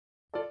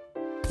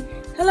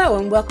Hello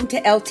and welcome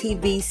to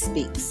LTV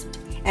Speaks,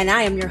 and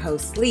I am your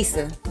host,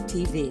 Lisa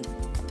TV.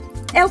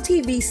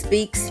 LTV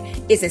Speaks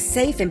is a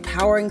safe,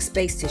 empowering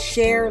space to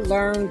share,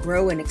 learn,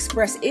 grow, and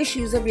express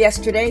issues of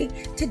yesterday,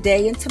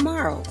 today, and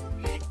tomorrow.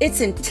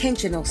 It's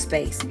intentional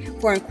space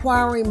for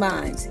inquiring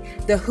minds,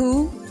 the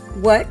who,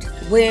 what,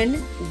 when,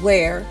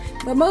 where,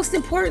 but most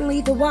importantly,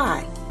 the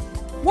why.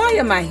 Why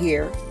am I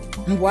here?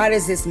 Why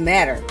does this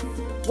matter?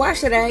 Why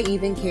should I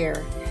even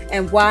care?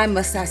 And why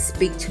must I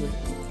speak to it?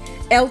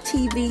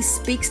 LTV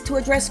speaks to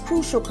address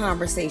crucial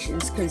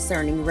conversations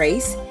concerning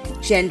race,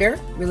 gender,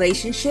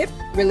 relationship,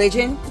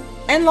 religion,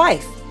 and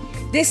life.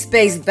 This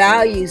space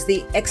values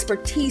the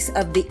expertise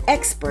of the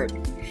expert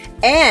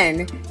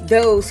and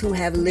those who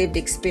have lived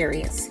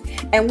experience.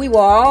 And we will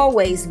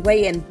always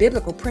weigh in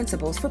biblical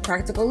principles for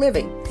practical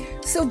living.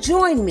 So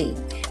join me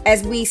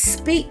as we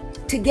speak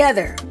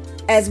together,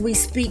 as we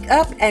speak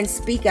up and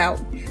speak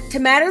out to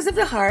matters of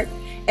the heart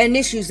and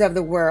issues of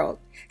the world.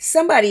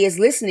 Somebody is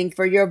listening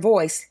for your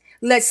voice.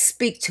 Let's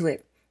speak to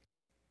it.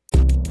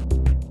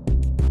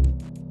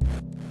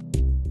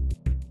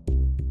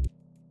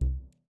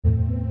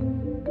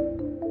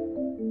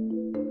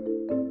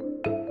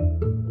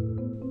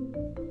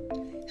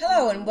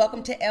 Hello and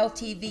welcome to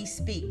LTV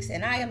Speaks,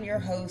 and I am your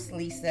host,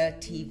 Lisa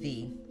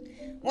TV.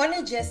 Want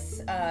to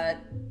just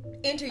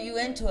enter you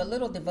into a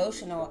little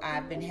devotional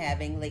I've been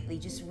having lately,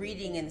 just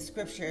reading in the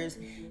scriptures,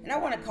 and I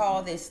want to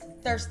call this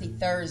Thirsty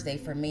Thursday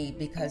for me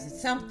because it's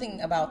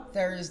something about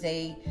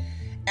Thursday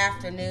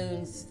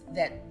afternoons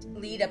that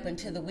lead up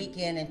into the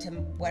weekend and to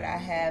what I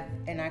have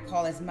and I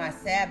call as my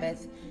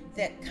Sabbath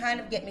that kind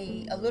of get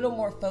me a little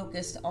more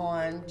focused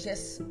on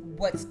just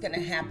what's going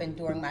to happen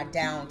during my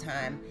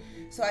downtime.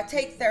 So I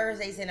take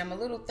Thursdays and I'm a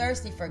little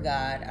thirsty for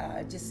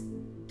God. Just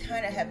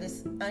kind of have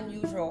this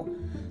unusual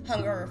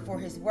hunger for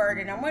His Word.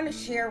 And I want to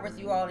share with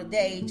you all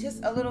today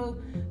just a little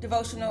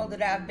devotional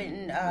that I've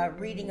been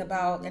reading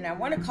about. And I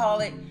want to call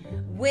it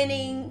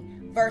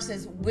Winning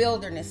versus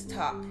Wilderness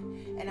Talk.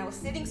 And I was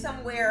sitting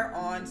somewhere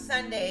on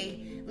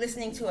Sunday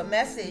listening to a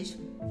message,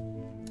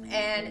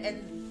 and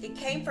it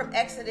came from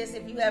Exodus,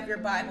 if you have your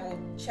Bible,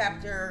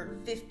 chapter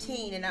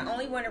 15. And I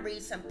only want to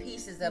read some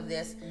pieces of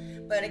this.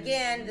 But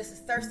again, this is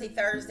Thirsty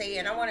Thursday,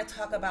 and I want to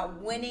talk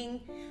about winning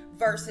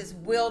versus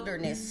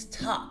wilderness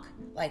talk.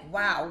 Like,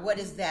 wow, what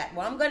is that?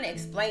 Well, I'm going to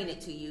explain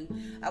it to you.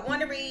 I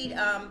want to read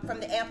from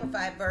the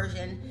Amplified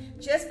Version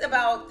just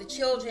about the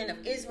children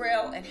of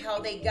Israel and how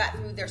they got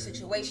through their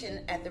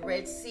situation at the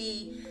Red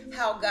Sea,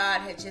 how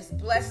God had just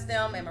blessed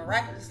them and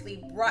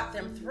miraculously brought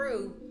them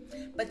through.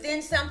 But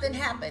then something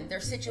happened. Their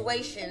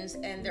situations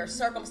and their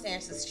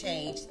circumstances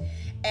changed.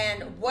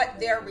 And what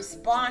their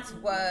response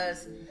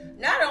was,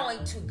 not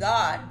only to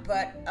God,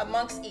 but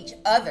amongst each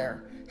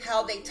other,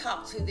 how they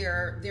talked to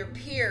their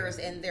peers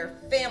and their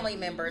family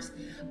members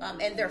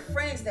and their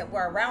friends that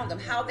were around them,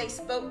 how they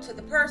spoke to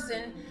the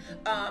person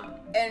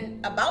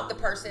and about the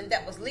person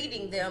that was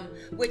leading them,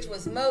 which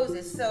was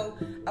Moses. So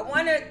I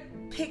want to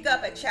pick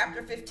up at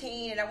chapter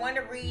 15, and I want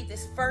to read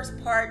this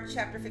first part,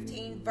 chapter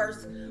 15,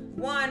 verse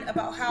 1,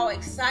 about how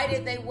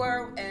excited they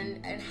were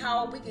and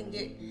how we can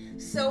get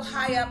so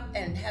high up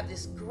and have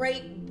this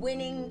great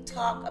winning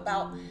talk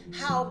about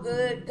how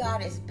good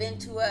God has been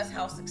to us,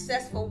 how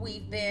successful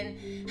we've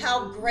been,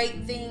 how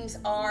great things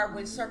are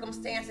when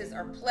circumstances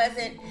are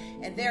pleasant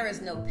and there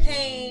is no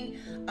pain.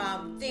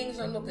 Things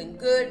are looking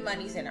good,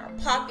 money's in our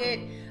pocket,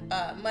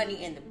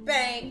 money in the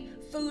bank,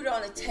 food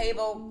on the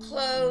table,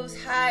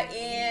 clothes, high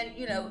end,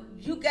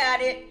 you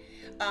got it,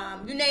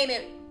 you name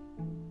it,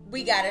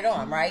 we got it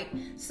on, right?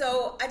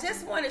 So I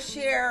just want to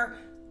share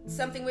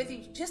something with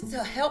you just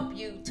to help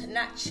you to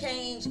not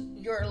change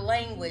your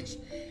language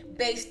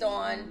based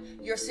on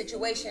your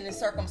situation and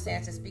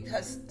circumstances,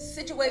 because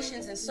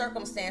situations and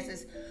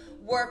circumstances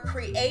were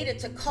created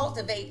to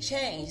cultivate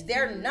change.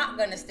 They're not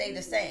going to stay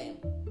the same.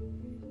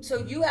 So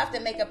you have to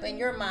make up in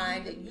your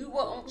mind that you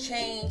won't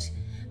change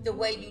the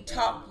way you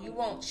talk. You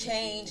won't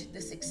change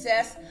the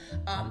success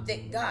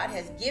that God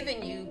has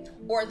given you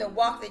or the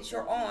walk that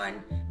you're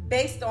on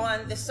based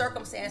on the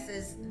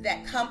circumstances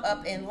that come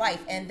up in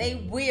life. And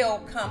they will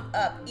come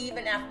up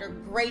even after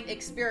great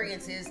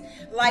experiences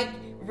like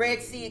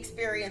Red Sea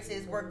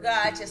experiences where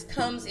God just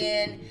comes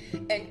in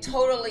and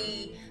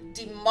totally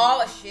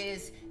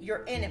demolishes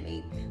your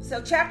enemy.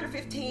 So chapter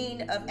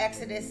 15 of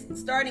Exodus,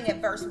 starting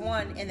at verse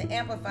 1 in the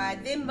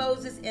Amplified, then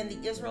Moses and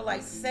the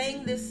Israelites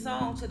sang this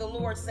song to the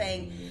Lord,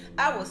 saying,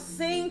 I will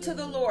sing to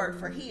the Lord,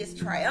 for he is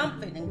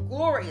triumphant and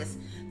glorious.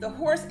 The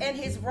horse and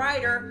his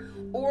rider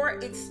or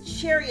its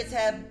chariots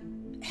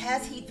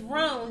has he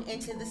thrown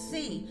into the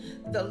sea.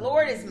 The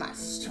Lord is my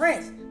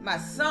strength, my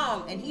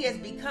song, and he has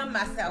become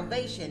my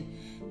salvation.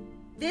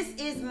 This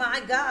is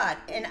my God,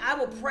 and I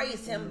will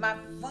praise him, my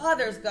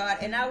father's God,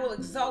 and I will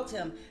exalt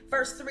him.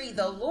 Verse 3,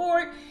 the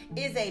Lord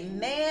is a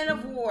man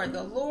of war.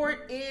 The Lord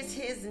is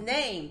his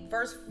name.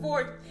 Verse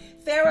 4,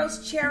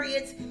 Pharaoh's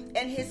chariots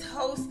and his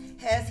host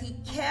has he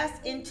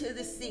cast into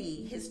the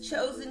sea. His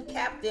chosen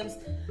captives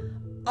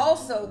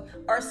also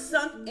are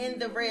sunk in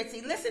the Red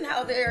Sea. Listen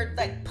how they're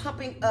like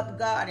pumping up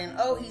God and,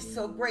 oh, he's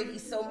so great,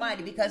 he's so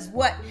mighty, because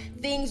what?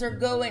 Things are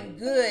going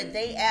good.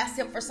 They asked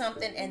him for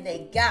something and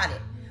they got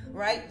it,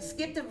 right?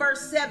 Skip to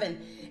verse 7.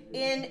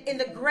 In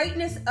the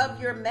greatness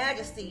of your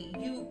majesty,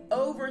 you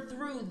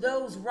overthrew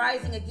those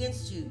rising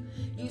against you.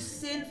 You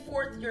send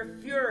forth your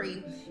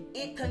fury.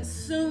 It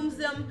consumes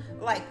them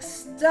like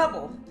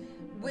stubble.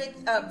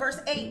 With verse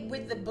 8,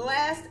 with the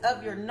blast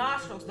of your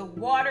nostrils, the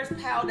waters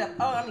piled up.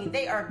 Oh, I mean,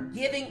 they are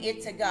giving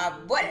it to God.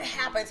 What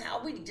happens?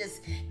 How we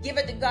just give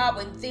it to God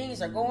when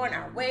things are going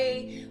our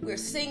way. We're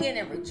singing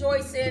and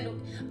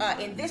rejoicing.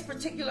 In this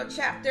particular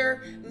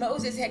chapter,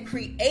 Moses had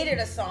created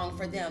a song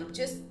for them.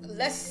 Just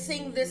let's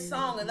sing this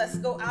song and let's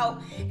go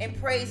out and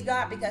praise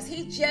God, because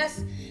he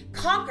just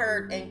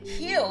conquered and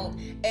killed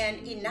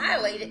and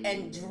annihilated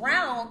and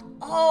drowned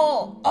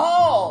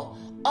all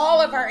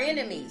of our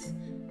enemies.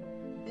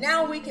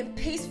 Now we can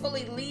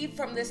peacefully leave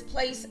from this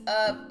place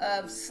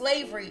of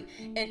slavery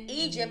in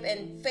Egypt,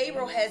 and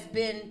Pharaoh has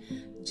been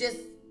just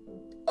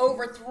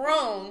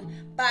overthrown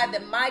by the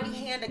mighty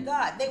hand of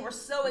God. They were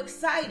so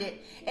excited.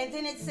 And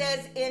then it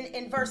says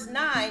in verse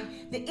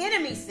 9, the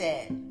enemy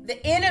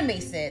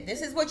said,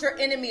 this is what your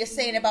enemy is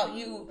saying about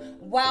you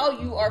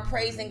while you are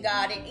praising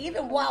God, and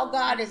even while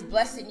God is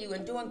blessing you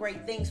and doing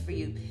great things for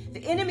you.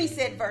 The enemy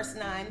said, verse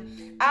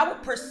 9, I will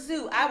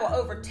pursue, I will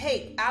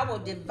overtake, I will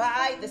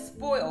divide the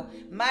spoil.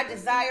 My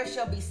desire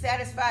shall be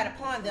satisfied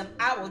upon them.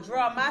 I will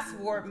draw my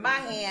sword, my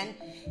hand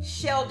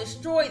shall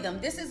destroy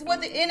them. This is what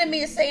the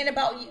enemy is saying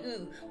about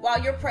you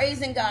while you're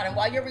praising God and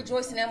while you're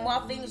rejoicing and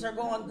while things are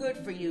going good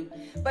for you.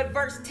 But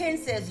verse 10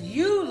 says,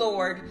 you,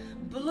 Lord,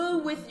 blew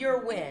with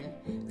your wind.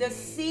 The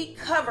sea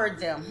covered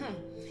them.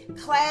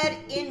 Clad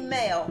in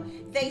mail,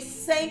 they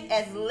sank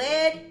as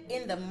lead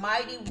in the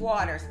mighty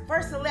waters.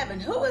 Verse 11,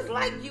 who is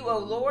like you, O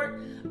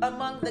Lord,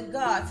 among the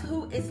gods?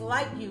 Who is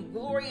like you,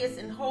 glorious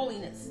in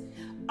holiness,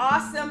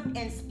 awesome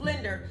in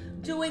splendor,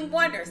 doing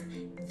wonders?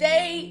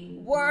 They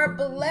were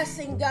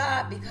blessing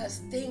God because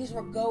things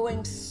were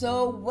going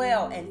so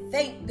well. And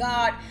thank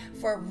God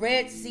for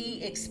Red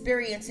Sea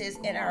experiences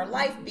in our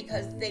life,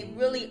 because they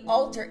really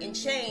alter and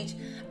change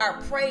our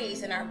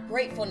praise and our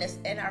gratefulness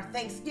and our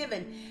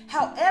thanksgiving.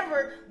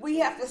 However, we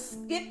have to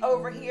skip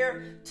over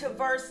here to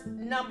verse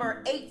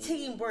number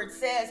 18, where it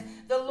says,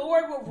 the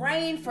Lord will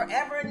reign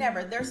forever and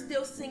ever. They're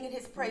still singing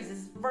his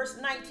praises. Verse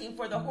 19,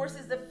 for the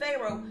horses of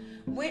Pharaoh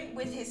went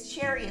with his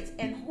chariots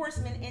and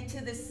horsemen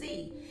into the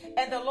sea,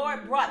 and the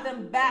Lord brought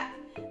back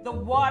the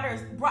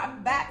waters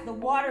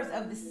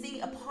of the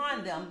sea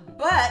upon them.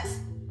 But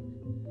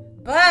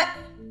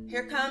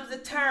here comes the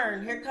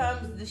turn, here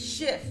comes the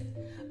shift.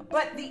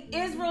 But the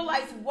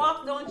Israelites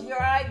walked on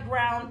dry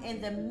ground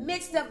in the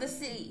midst of the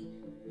sea.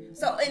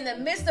 So in the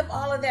midst of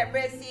all of that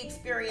Red Sea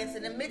experience,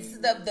 in the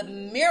midst of the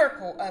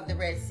miracle of the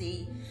Red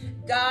Sea,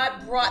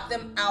 God brought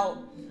them out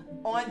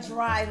on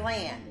dry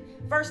land.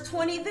 Verse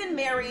 20, then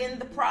Miriam,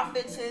 the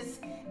prophetess,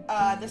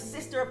 the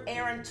sister of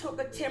Aaron, took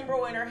a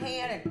timbrel in her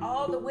hand, and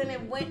all the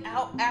women went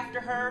out after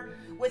her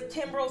with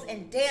timbrels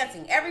and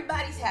dancing.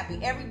 Everybody's happy.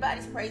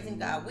 Everybody's praising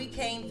God. We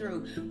came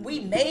through. We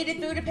made it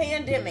through the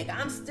pandemic.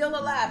 I'm still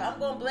alive. I'm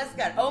going to bless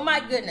God. Oh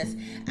my goodness.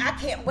 I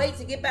can't wait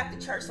to get back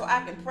to church so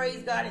I can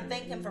praise God and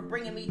thank him for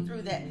bringing me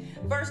through that.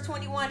 Verse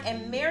 21,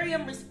 and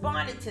Miriam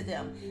responded to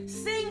them,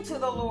 sing to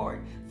the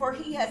Lord, for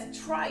he has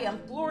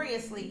triumphed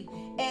gloriously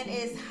and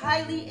is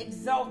highly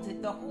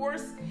exalted. The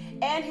horse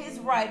and his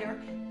rider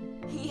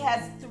he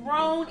has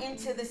thrown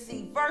into the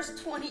sea.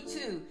 Verse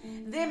 22,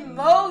 then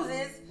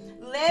Moses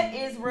led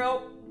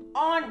Israel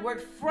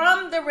onward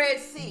from the Red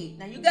Sea.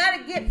 Now you got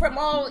to get from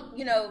all,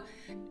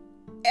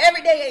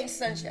 every day ain't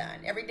sunshine.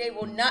 Every day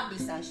will not be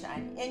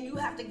sunshine. And you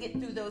have to get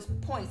through those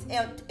points.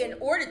 And in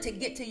order to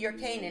get to your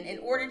Canaan, in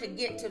order to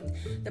get to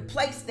the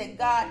place that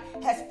God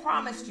has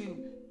promised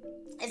you,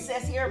 it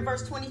says here in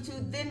verse 22,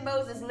 then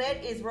Moses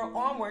led Israel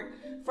onward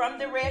from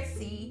the Red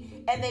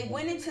Sea, and they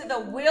went into the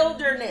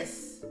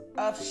wilderness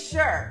of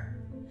Shur.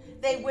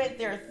 They went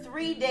there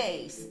 3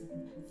 days,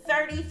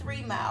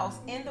 33 miles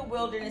in the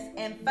wilderness,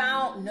 and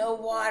found no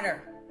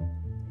water.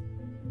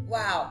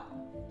 Wow.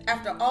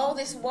 After all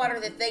this water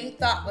that they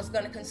thought was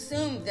going to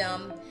consume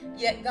them,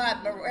 yet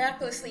God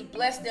miraculously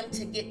blessed them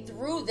to get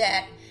through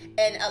that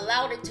and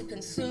allowed it to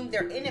consume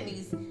their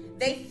enemies.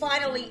 They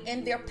finally,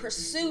 in their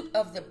pursuit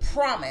of the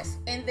promise,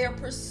 in their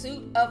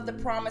pursuit of the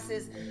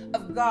promises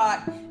of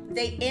God,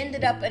 they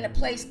ended up in a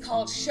place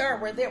called Shur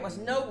where there was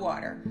no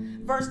water.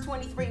 Verse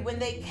 23, when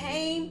they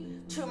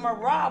came to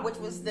Marah, which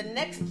was the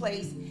next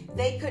place,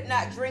 they could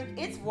not drink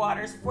its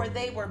waters, for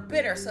they were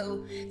bitter.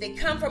 So they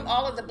come from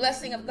all of the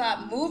blessing of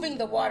God, moving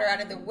the water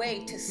out of the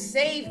way to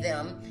save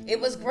them. It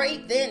was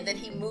great then that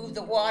he moved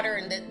the water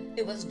and that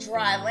it was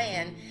dry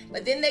land.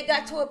 But then they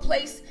got to a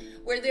place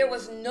where there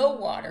was no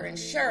water in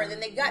Shur. And then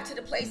they got to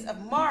the place of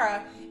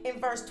Marah in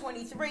verse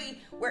 23,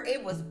 where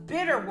it was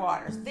bitter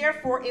waters.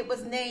 Therefore, it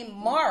was named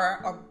Marah,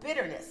 or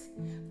bitterness.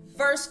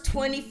 Verse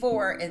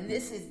 24, and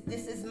this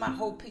is my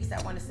whole piece I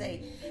want to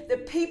say. The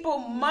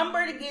people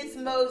murmured against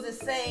Moses,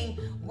 saying,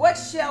 what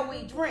shall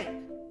we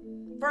drink?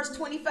 Verse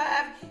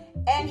 25,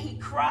 and he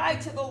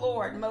cried to the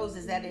Lord,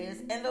 Moses that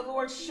is, and the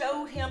Lord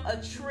showed him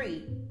a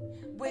tree,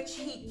 which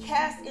he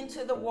cast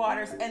into the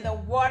waters, and the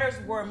waters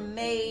were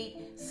made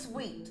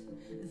sweet.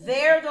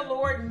 There the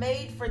Lord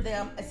made for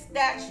them a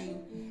statute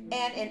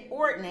and an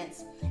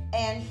ordinance,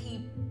 and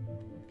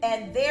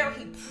there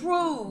he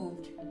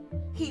proved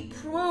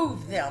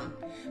them.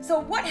 So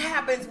what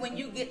happens when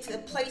you get to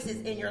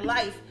places in your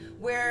life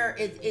where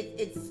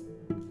it's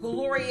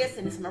glorious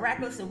and it's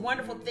miraculous and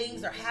wonderful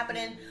things are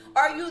happening?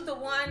 Are you the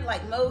one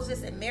like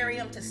Moses and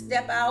Miriam to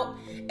step out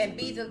and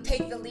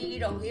take the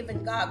lead on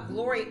giving God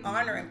glory,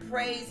 honor, and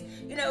praise?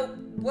 You know,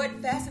 what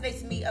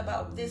fascinates me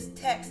about this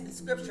text in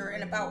scripture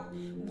and about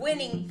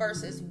winning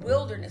versus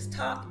wilderness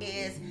talk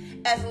is,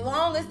 as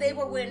long as they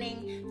were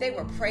winning, they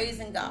were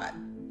praising God.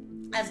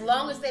 As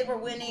long as they were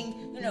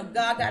winning, you know,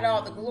 God got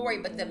all the glory.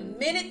 But the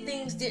minute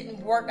things didn't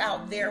work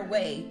out their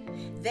way,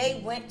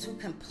 they went to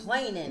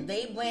complaining.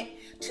 They went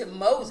to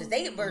Moses.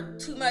 They were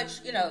too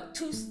much, you know,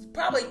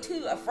 probably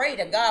too afraid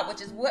of God,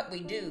 which is what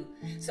we do.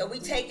 So we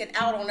take it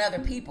out on other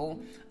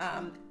people,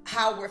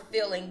 how we're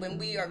feeling when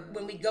we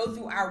go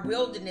through our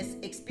wilderness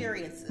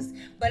experiences.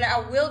 But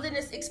our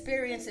wilderness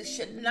experiences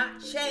should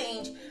not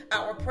change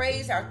our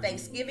praise, our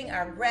thanksgiving,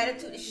 our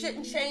gratitude. It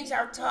shouldn't change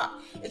our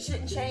talk. It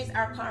shouldn't change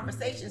our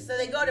conversation. So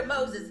they go to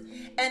Moses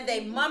and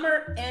they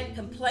murmur and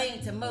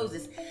complain to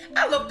Moses.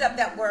 I looked up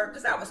that word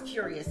because I was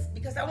curious,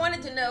 because I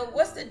wanted to know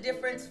what's the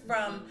difference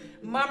from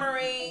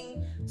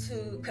murmuring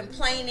to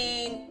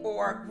complaining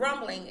or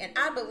grumbling. And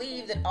I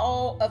believe that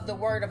all of the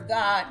word of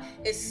God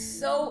is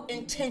so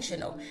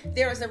intentional.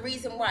 There is a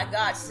reason why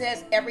God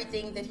says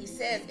everything that he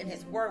says in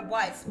his word,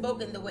 why it's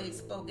spoken the way it's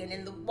spoken,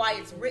 and why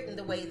it's written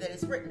the way that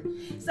it's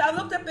written. So I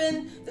looked up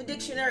in the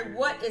dictionary,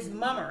 what is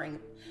murmuring?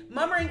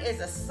 Murmuring is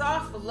a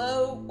soft,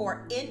 low,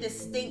 or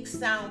indistinct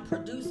sound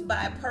produced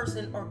by a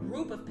person or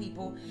group of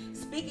people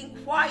speaking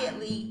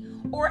quietly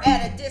or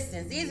at a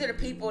distance. These are the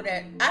people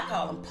that I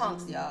call them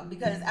punks, y'all,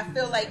 because I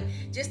feel like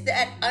just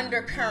that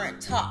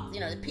undercurrent talk, you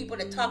know, the people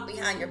that talk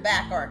behind your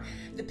back, or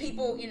the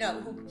people, you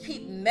know, who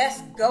keep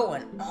mess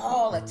going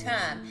all the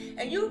time.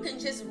 And you can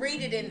just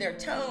read it in their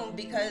tone,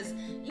 because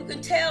you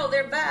can tell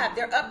their vibe.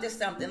 They're up to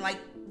something, like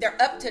they're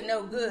up to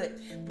no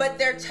good. But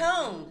their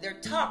tone, their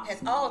talk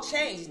has all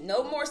changed.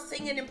 No more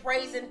singing and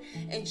praising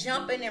and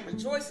jumping and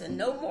rejoicing.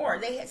 No more.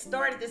 They had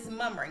started this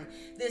murmuring,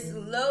 this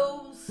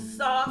low,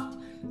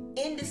 soft,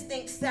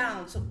 indistinct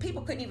sound. So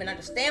people couldn't even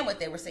understand what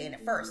they were saying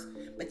at first.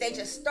 But they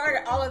just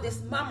started all of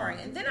this murmuring.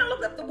 And then I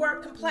looked up the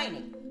word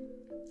complaining.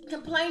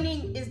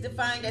 Complaining is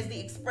defined as the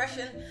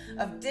expression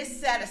of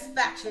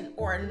dissatisfaction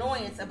or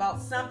annoyance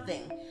about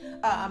something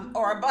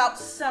or about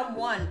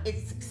someone.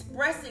 It's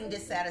expressing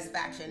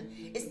dissatisfaction.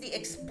 It's the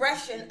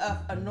expression of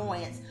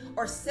annoyance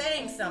or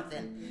saying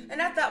something.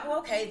 And I thought, well,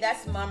 okay,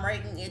 that's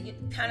murmuring,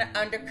 kind of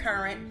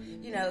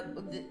undercurrent, you know,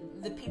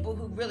 the people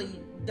who really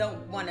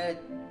don't want to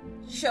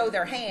show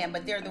their hand,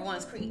 but they're the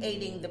ones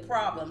creating the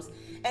problems.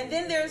 And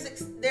then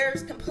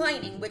there's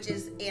complaining, which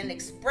is an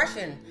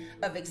expression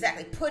of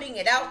exactly putting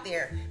it out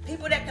there.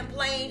 People that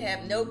complain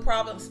have no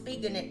problem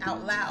speaking it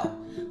out loud.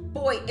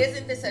 Boy,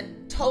 isn't this a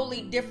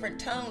totally different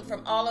tone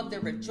from all of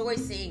the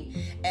rejoicing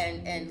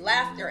and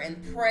laughter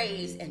and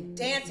praise and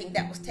dancing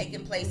that was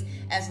taking place,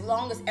 as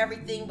long as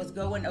everything was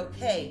going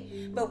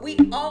okay. But we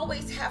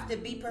always have to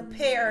be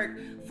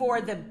prepared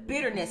for the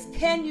bitterness.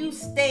 Can you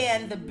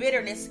stand the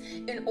bitterness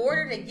in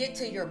order to get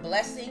to your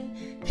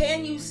blessing?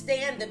 Can you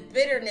stand the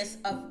bitterness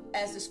of,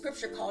 as the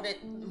scripture called it,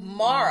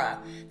 Mara,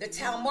 the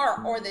town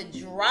Mara, or the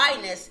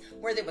dryness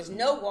where there was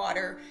no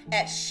water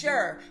at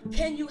Shur?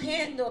 Can you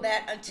handle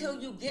that until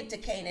you get to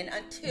Canaan,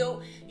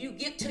 until you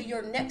get to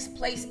your next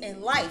place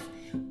in life?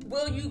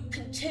 Will you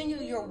continue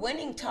your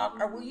winning talk,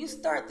 or will you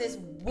start this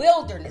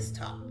wilderness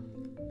talk?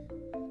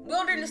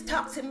 Wilderness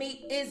talk to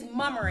me is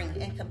murmuring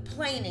and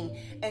complaining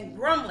and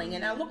grumbling.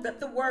 And I looked up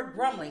the word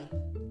grumbling.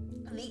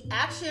 The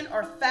action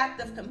or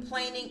fact of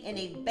complaining in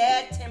a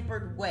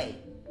bad-tempered way.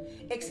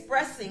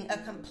 Expressing a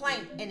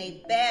complaint in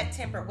a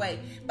bad-tempered way.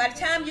 By the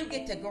time you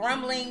get to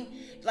grumbling,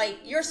 like,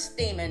 you're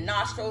steaming,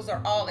 nostrils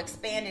are all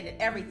expanded and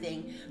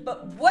everything.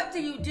 But what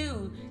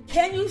do?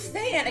 Can you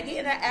stand?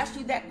 Again, I asked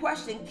you that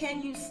question.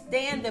 Can you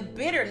stand the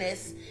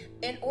bitterness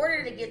in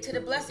order to get to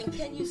the blessing?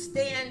 Can you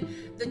stand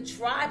the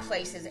dry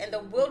places and the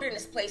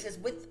wilderness places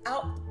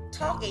without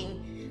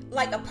talking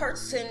like a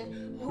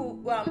person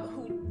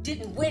who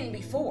didn't win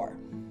before?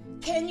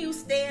 Can you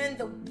stand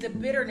the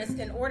bitterness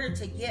in order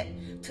to get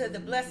to the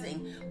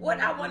blessing? What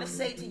I want to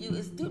say to you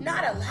is, do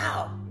not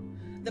allow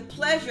the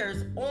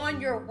pleasures on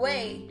your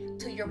way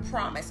to your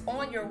promise,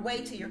 on your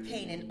way to your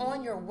Canaan,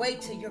 on your way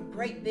to your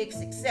great big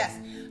success.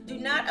 Do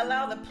not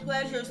allow the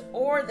pleasures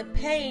or the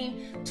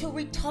pain to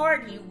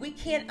retard you. We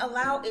can't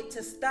allow it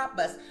to stop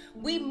us.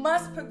 We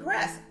must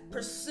progress,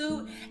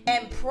 pursue,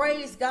 and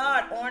praise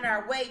God on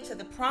our way to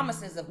the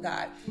promises of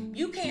God.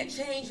 You can't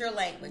change your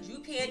language. You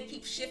can't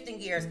keep shifting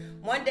gears.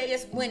 One day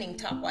it's winning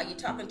talk while you're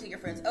talking to your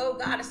friends. Oh,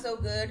 God is so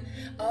good.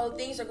 Oh,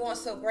 things are going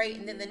so great.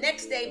 And then the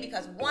next day,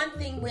 because one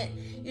thing went,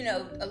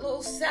 a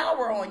little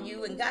sour on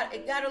you and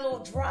it got a little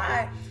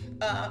dry,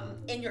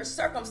 in your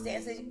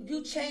circumstances,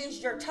 you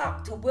changed your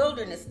talk to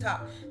wilderness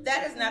talk.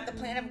 That is not the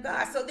plan of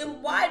God. So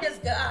then why does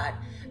God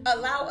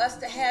allow us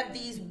to have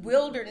these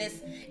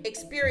wilderness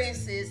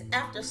experiences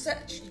after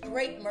such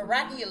great,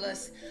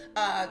 miraculous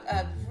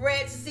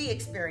Red Sea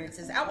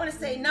experiences? I want to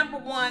say, number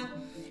one,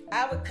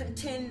 I would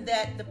contend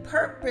that the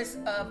purpose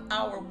of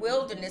our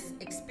wilderness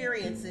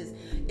experiences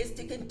is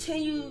to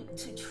continue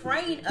to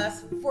train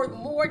us for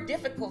more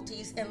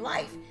difficulties in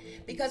life,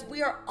 because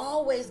we are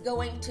always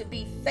going to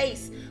be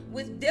faced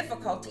with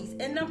difficulties.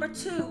 And number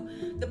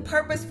two, the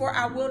purpose for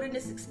our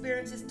wilderness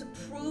experience is to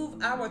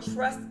prove our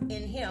trust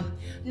in Him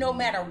no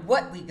matter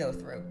what we go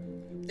through.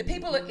 The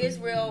people of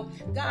Israel,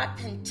 God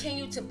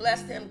continued to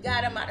bless them,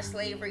 got them out of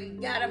slavery,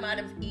 got them out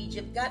of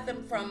Egypt, got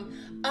them from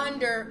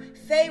under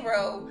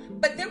Pharaoh,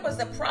 but there was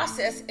a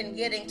process in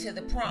getting to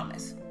the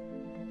promise.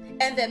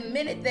 And the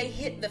minute they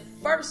hit the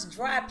first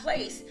dry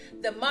place,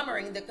 the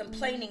murmuring, the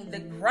complaining, the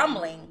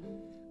grumbling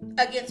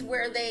against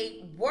where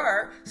they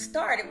were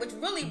started, which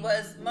really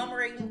was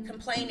murmuring,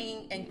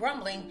 complaining, and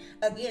grumbling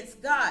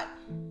against God.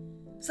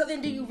 So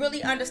then, do you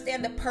really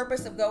understand the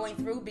purpose of going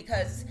through?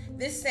 Because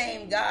this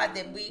same God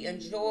that we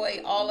enjoy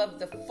all of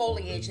the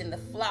foliage and the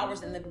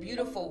flowers and the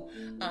beautiful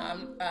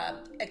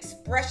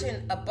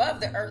expression above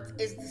the earth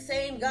is the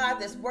same God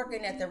that's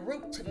working at the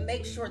root to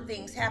make sure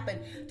things happen,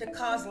 to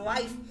cause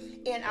life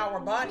in our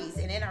bodies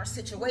and in our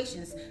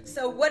situations.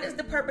 So what is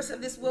the purpose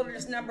of this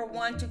wilderness? Number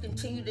one, to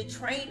continue to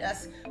train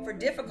us for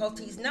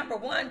difficulties. Number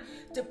one,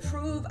 to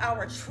prove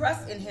our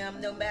trust in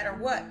Him no matter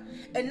what.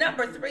 And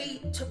number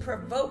three, to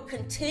provoke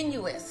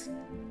continuous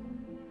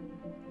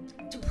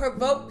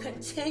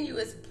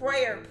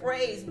prayer,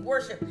 praise,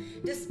 worship,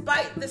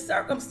 despite the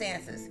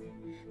circumstances.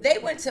 They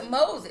went to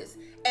Moses,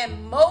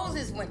 and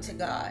Moses went to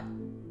God.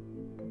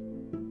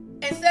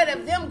 Instead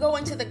of them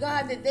going to the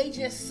God that they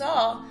just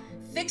saw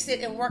fix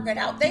it and work it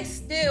out, they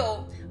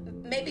still,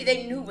 maybe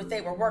they knew what they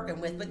were working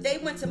with, but they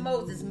went to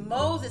Moses.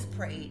 Moses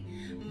prayed.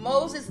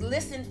 Moses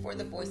listened for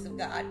the voice of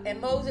God, and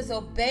Moses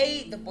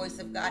obeyed the voice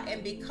of God.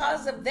 And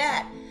because of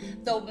that,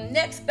 the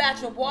next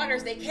batch of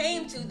waters they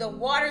came to, the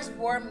waters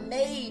were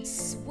made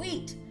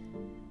sweet.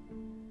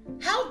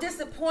 How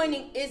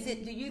disappointing is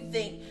it, do you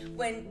think,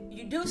 when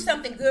you do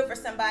something good for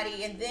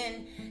somebody and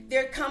then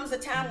there comes a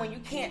time when you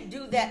can't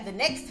do that the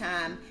next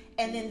time,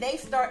 and then they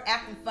start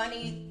acting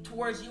funny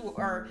towards you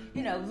or,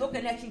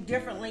 looking at you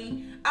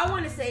differently? I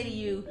want to say to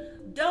you,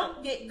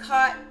 don't get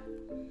caught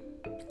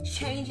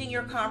changing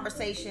your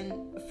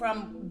conversation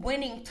from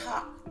winning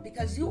talk,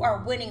 because you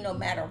are winning no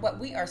matter what.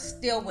 We are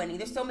still winning.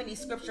 There's so many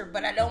scriptures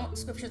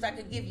I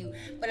could give you,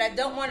 but I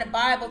don't want to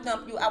Bible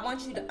thump you. I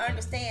want you to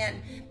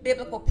understand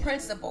biblical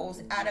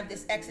principles out of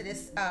this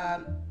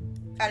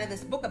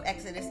book of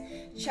Exodus,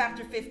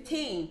 chapter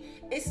 15.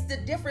 It's the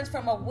difference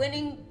from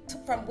winning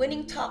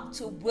talk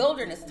to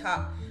wilderness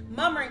talk.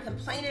 Murmuring,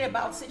 complaining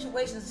about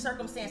situations and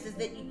circumstances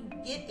that you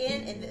get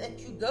in and that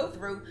you go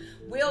through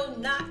will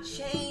not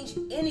change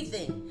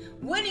anything.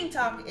 Winning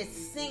talk is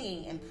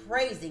singing and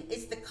praising.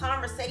 It's the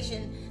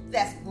conversation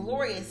that's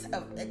glorious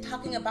of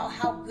talking about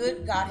how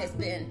good God has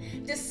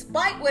been,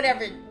 despite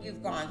whatever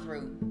you've gone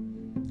through.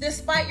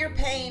 Despite your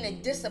pain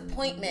and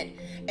disappointment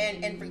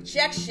and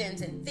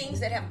rejections and things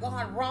that have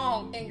gone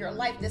wrong in your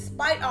life,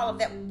 despite all of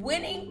that,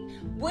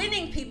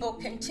 winning people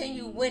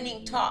continue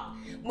winning talk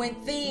when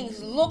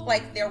things look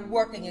like they're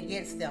working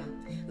against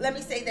them. Let me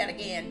say that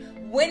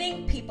again.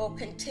 Winning people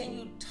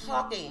continue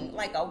talking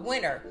like a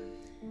winner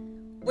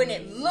when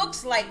it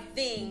looks like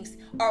things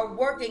are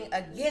working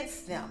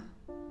against them.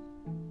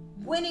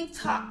 Winning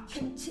talk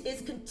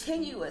is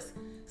continuous.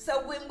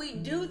 So when we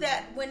do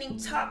that winning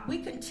talk, we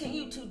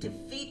continue to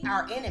defeat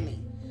our enemy.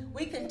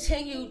 We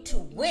continue to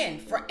win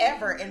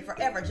forever and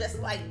forever, just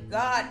like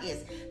God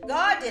is.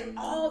 God did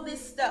all this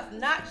stuff,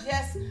 not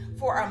just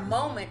for a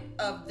moment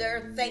of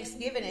their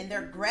thanksgiving and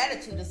their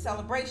gratitude and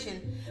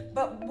celebration,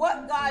 but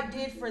what God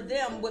did for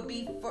them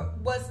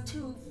was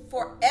to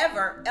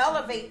forever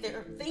elevate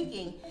their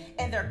thinking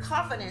and their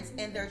confidence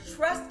and their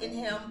trust in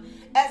Him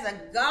as a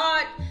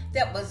God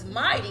that was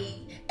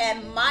mighty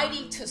and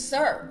mighty to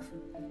serve.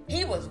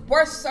 He was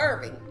worth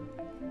serving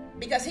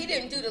because He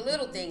didn't do the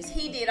little things.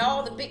 He did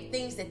all the big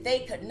things that they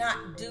could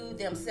not do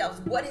themselves.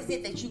 What is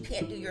it that you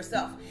can't do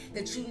yourself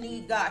that you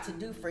need God to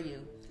do for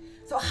you?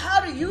 So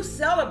how do you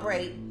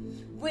celebrate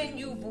when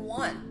you've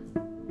won?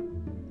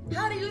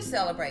 How do you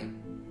celebrate?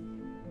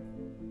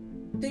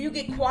 Do you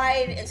get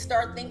quiet and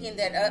start thinking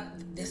that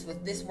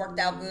this worked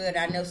out good?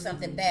 I know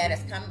something bad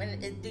is coming.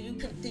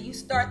 Do you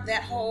start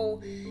that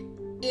whole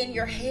in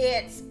your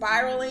head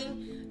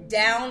spiraling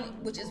down,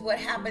 which is what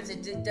happens?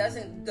 It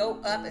doesn't go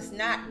up. It's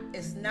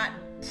not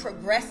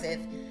progressive.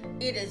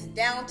 It is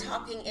down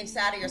talking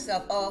inside of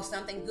yourself. Oh,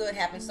 something good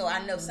happened, so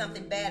I know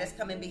something bad is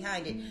coming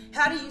behind it.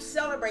 How do you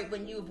celebrate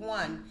when you've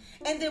won?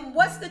 And then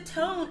what's the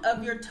tone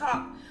of your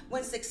talk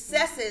when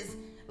successes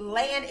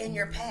land in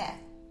your path?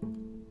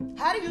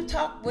 How do you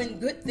talk when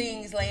good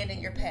things land in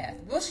your path?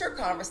 What's your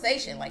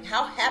conversation? Like,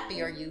 how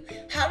happy are you?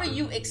 How do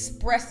you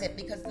express it?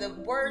 Because the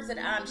words that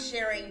I'm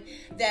sharing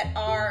that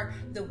are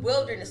the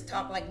wilderness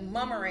talk, like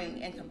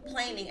murmuring and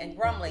complaining and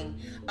grumbling,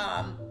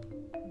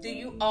 do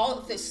you all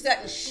of a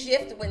sudden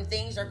shift when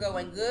things are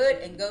going good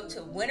and go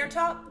to winter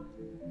talk?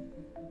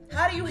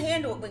 How do you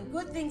handle it when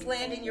good things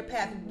land in your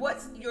path?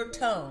 What's your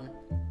tone?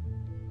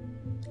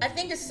 I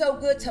think it's so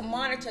good to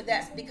monitor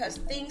that because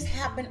things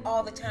happen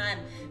all the time.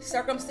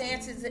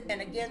 Circumstances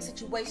and again,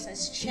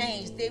 situations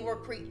change. They were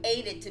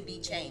created to be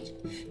changed,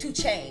 to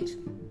change.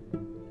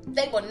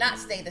 They will not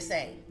stay the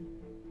same.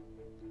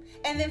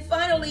 And then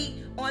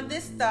finally, on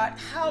this thought,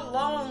 how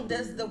long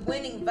does the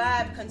winning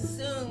vibe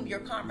consume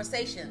your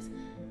conversations?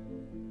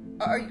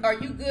 Are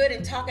you good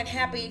and talking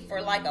happy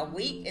for like a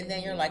week and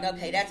then you're like,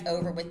 okay, that's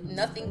over with.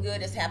 Nothing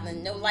good is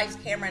happening. No lights,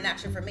 camera, and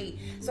action for me.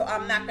 So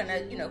I'm not going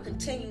to,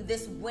 continue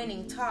this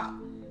winning talk.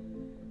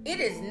 It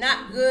is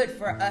not good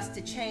for us to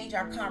change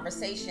our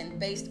conversation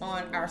based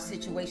on our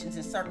situations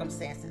and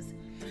circumstances.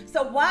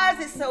 So why is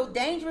it so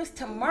dangerous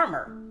to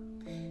murmur?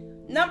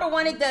 Number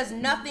one, it does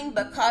nothing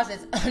but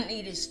causes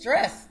unneeded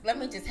stress. Let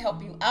me just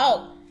help you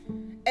out.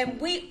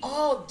 And we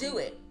all do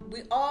it.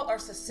 We all are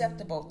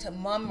susceptible to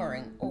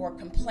murmuring or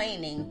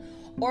complaining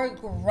or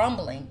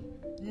grumbling,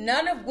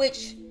 none of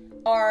which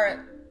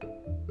are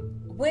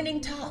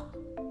winning talk.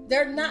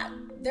 They're not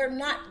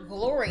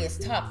glorious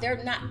talk.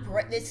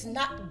 It's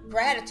not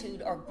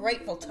gratitude or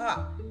grateful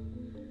talk.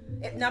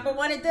 Number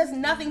one, it does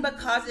nothing but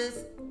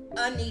causes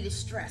unneeded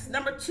stress.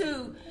 Number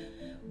two,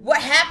 what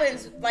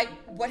happened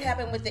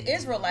with the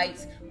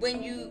Israelites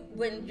when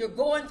you're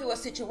going through a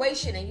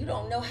situation and you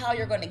don't know how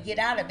you're going to get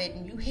out of it,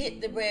 and you hit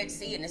the Red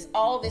Sea and it's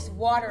all this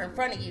water in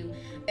front of you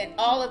and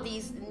all of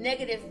these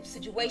negative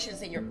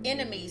situations and your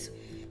enemies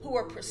who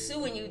are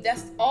pursuing you,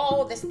 that's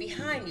all that's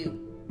behind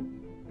you.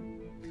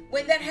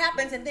 When that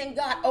happens and then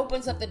God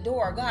opens up the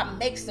door, God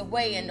makes a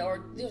way,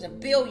 or there's a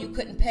bill you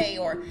couldn't pay,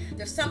 or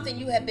there's something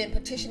you have been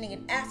petitioning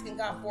and asking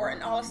God for,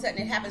 and all of a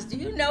sudden it happens. Do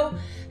you know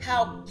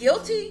how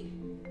guilty?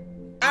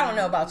 I don't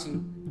know about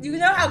you. You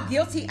know how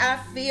guilty I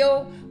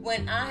feel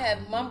when I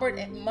have murmured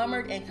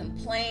and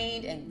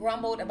complained and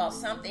grumbled about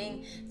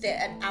something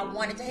that I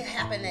wanted to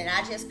happen and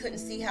I just couldn't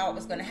see how it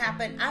was going to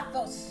happen. I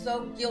felt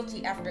so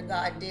guilty after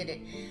God did it.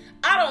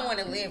 I don't want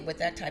to live with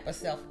that type of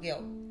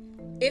self-guilt.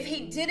 If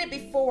he did it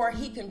before,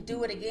 he can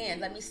do it again.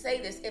 Let me say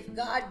this. If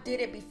God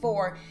did it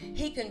before,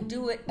 he can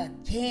do it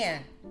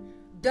again.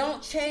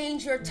 Don't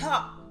change your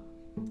talk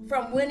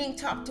from winning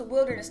talk to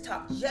wilderness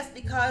talk just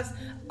because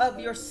of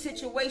your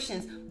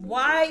situations.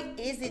 Why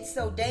is it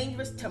so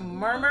dangerous to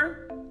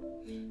murmur?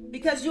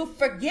 Because you'll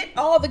forget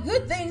all the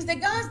good things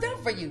that God's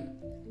done for you.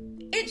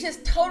 It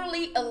just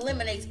totally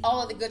eliminates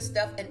all of the good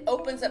stuff and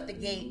opens up the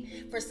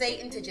gate for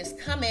Satan to just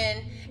come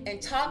in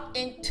and talk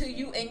into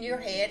you in your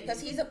head,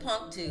 because he's a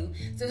punk too.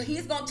 So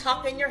he's going to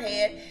talk in your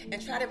head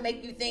and try to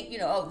make you think,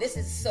 oh, this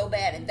is so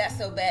bad and that's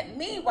so bad.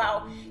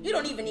 Meanwhile, you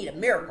don't even need a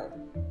miracle.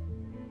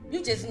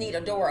 You just need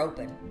a door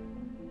open.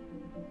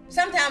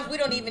 Sometimes we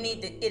don't even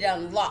need it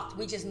unlocked.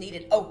 We just need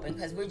it open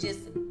because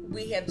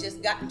we have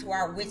just gotten to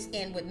our wits'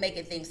 end with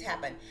making things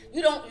happen.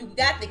 You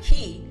got the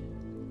key,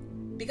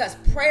 because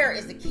prayer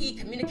is the key.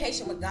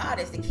 Communication with God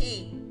is the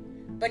key.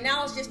 But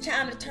now it's just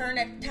time to turn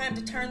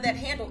that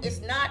handle. It's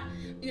not,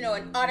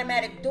 an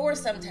automatic door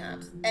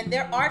sometimes. And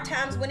there are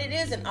times when it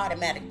is an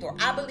automatic door.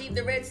 I believe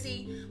the Red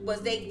Sea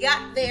they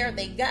got there,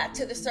 they got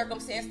to the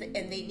circumstance,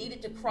 and they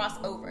needed to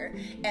cross over.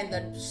 And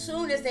as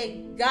soon as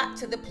they got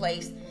to the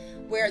place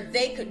where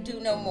they could do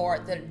no more,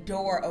 the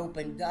door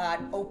opened. God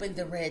opened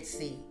the Red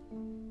Sea.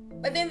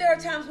 But then there are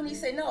times when he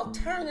said, no,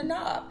 turn the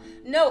knob.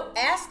 No,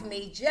 ask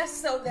me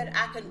just so that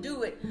I can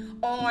do it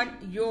on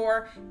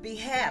your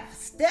behalf.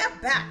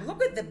 Step back.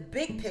 Look at the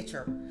big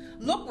picture.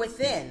 Look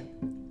within.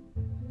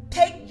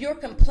 Take your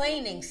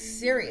complaining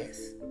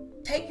serious.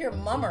 Take your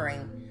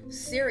murmuring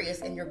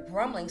serious and your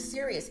grumbling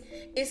serious.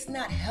 It's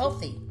not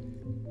healthy.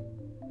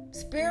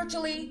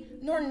 Spiritually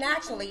nor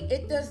naturally,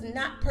 it does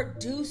not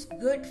produce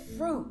good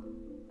fruit.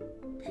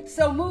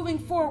 So moving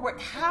forward,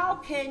 how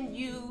can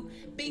you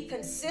be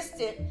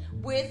consistent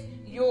with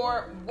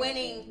your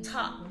winning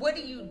talk? What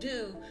do you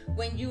do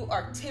when you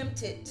are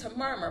tempted to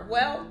murmur?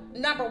 Well,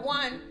 number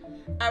one,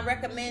 I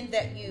recommend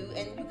that you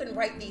can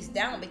write these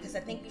down, because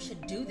I think you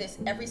should do this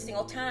every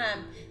single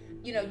time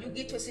you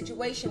get to a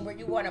situation where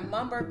you want to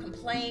murmur,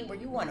 complain, where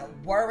you want to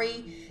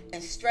worry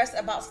and stress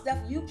about stuff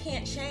you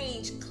can't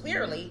change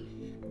clearly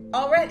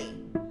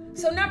already.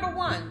 So number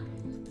one,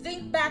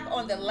 think back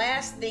on the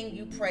last thing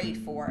you prayed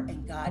for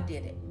and God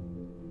did it.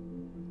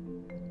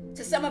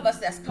 To some of us,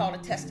 that's called a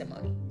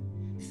testimony.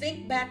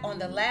 Think back on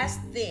the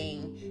last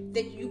thing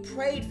that you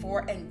prayed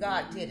for and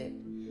God did it.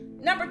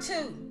 Number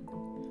two,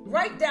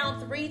 write down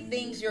 3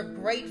 things you're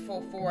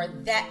grateful for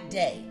that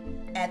day,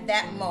 at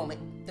that moment.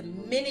 The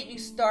minute you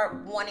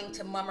start wanting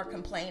to murmur,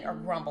 complain, or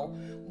grumble,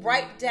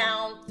 write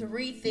down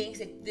 3 things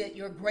that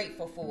you're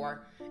grateful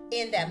for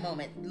in that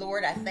moment.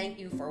 Lord, I thank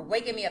you for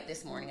waking me up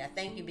this morning. I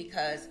thank you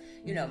because,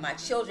 my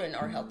children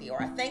are healthy,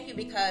 or I thank you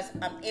because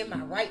I'm in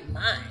my right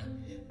mind.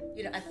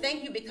 I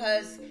thank you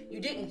because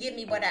you didn't give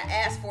me what I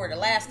asked for the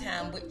last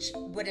time, which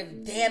would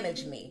have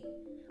damaged me,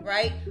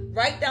 right?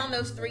 Write down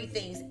those 3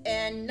 things.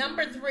 And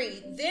number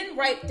 3, then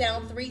write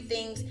down 3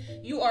 things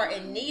you are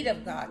in need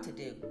of God to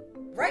do.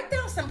 Write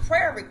down some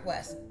prayer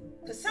requests,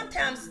 because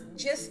sometimes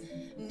just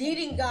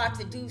needing God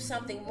to do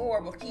something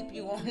more will keep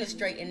you on the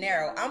straight and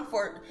narrow. I'm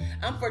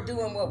for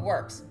doing what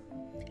works.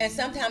 And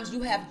sometimes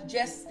you have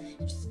just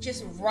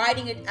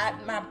writing it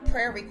out, my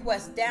prayer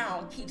request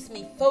down keeps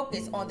me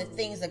focused on the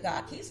things of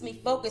God, keeps me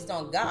focused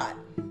on God,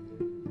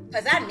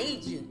 because I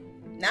need you.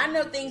 Now, I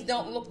know things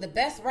don't look the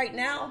best right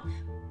now,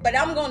 but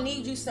I'm going to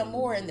need you some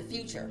more in the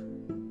future.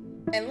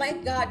 And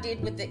like God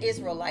did with the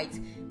Israelites,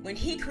 when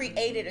he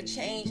created a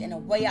change and a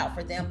way out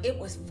for them, it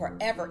was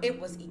forever. It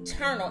was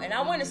eternal. And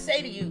I want to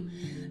say to you,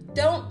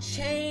 don't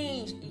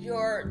change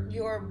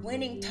your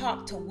winning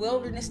talk to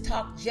wilderness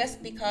talk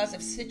just because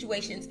of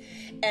situations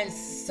and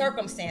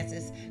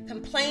circumstances.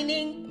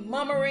 Complaining,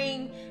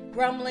 murmuring,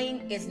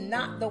 grumbling is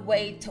not the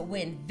way to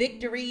win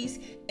victories,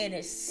 and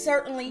it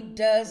certainly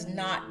does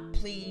not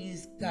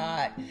please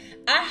God.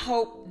 I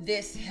hope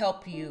this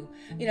helped you.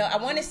 I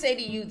want to say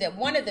to you that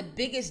one of the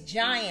biggest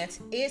giants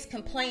is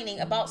complaining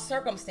about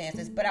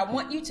circumstances, but I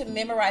want you to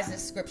memorize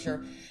this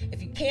scripture.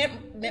 If you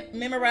can't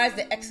memorize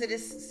the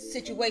Exodus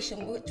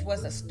situation, which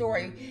was a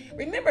story,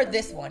 remember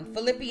this one,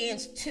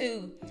 Philippians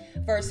 2,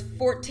 verse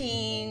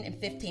 14 and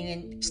 15,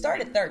 and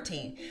start at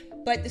 13.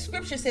 But the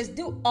scripture says,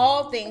 do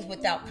all things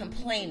without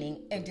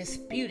complaining and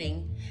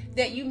disputing,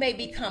 that you may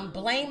become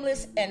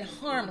blameless and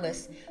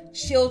harmless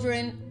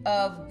children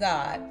of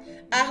God.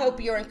 I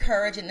hope you're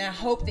encouraged, and I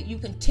hope that you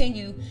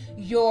continue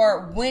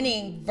your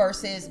winning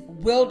versus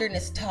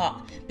wilderness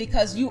talk,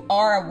 because you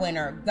are a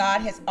winner.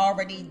 God has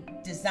already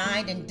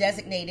designed and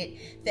designated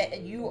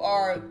that you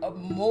are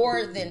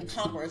more than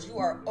conquerors. You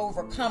are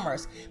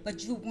overcomers,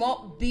 but you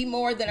won't be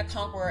more than a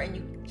conqueror, and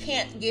you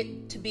can't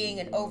get to being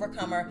an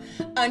overcomer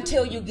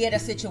until you get a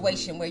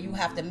situation where you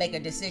have to make a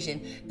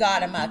decision.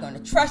 God, am I going to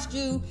trust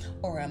you,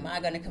 or am I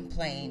going to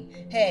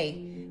complain?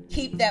 Hey,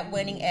 keep that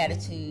winning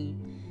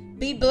attitude.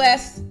 Be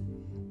blessed.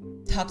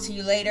 Talk to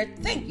you later.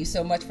 Thank you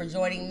so much for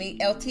joining me.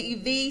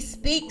 LTV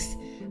Speaks.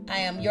 I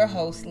am your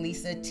host,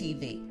 Lisa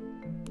TV.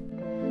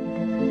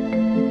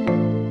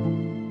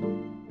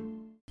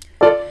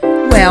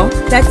 Well,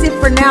 that's it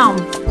for now.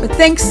 But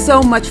thanks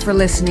so much for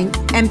listening.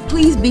 And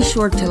please be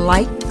sure to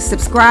like,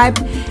 subscribe,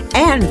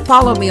 and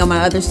follow me on my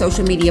other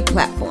social media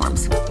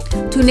platforms.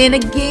 Tune in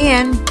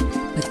again,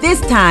 but this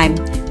time,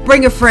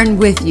 bring a friend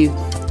with you.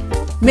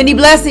 Many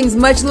blessings,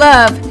 much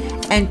love,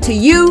 and to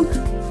you,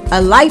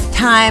 a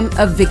lifetime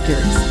of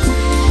victories.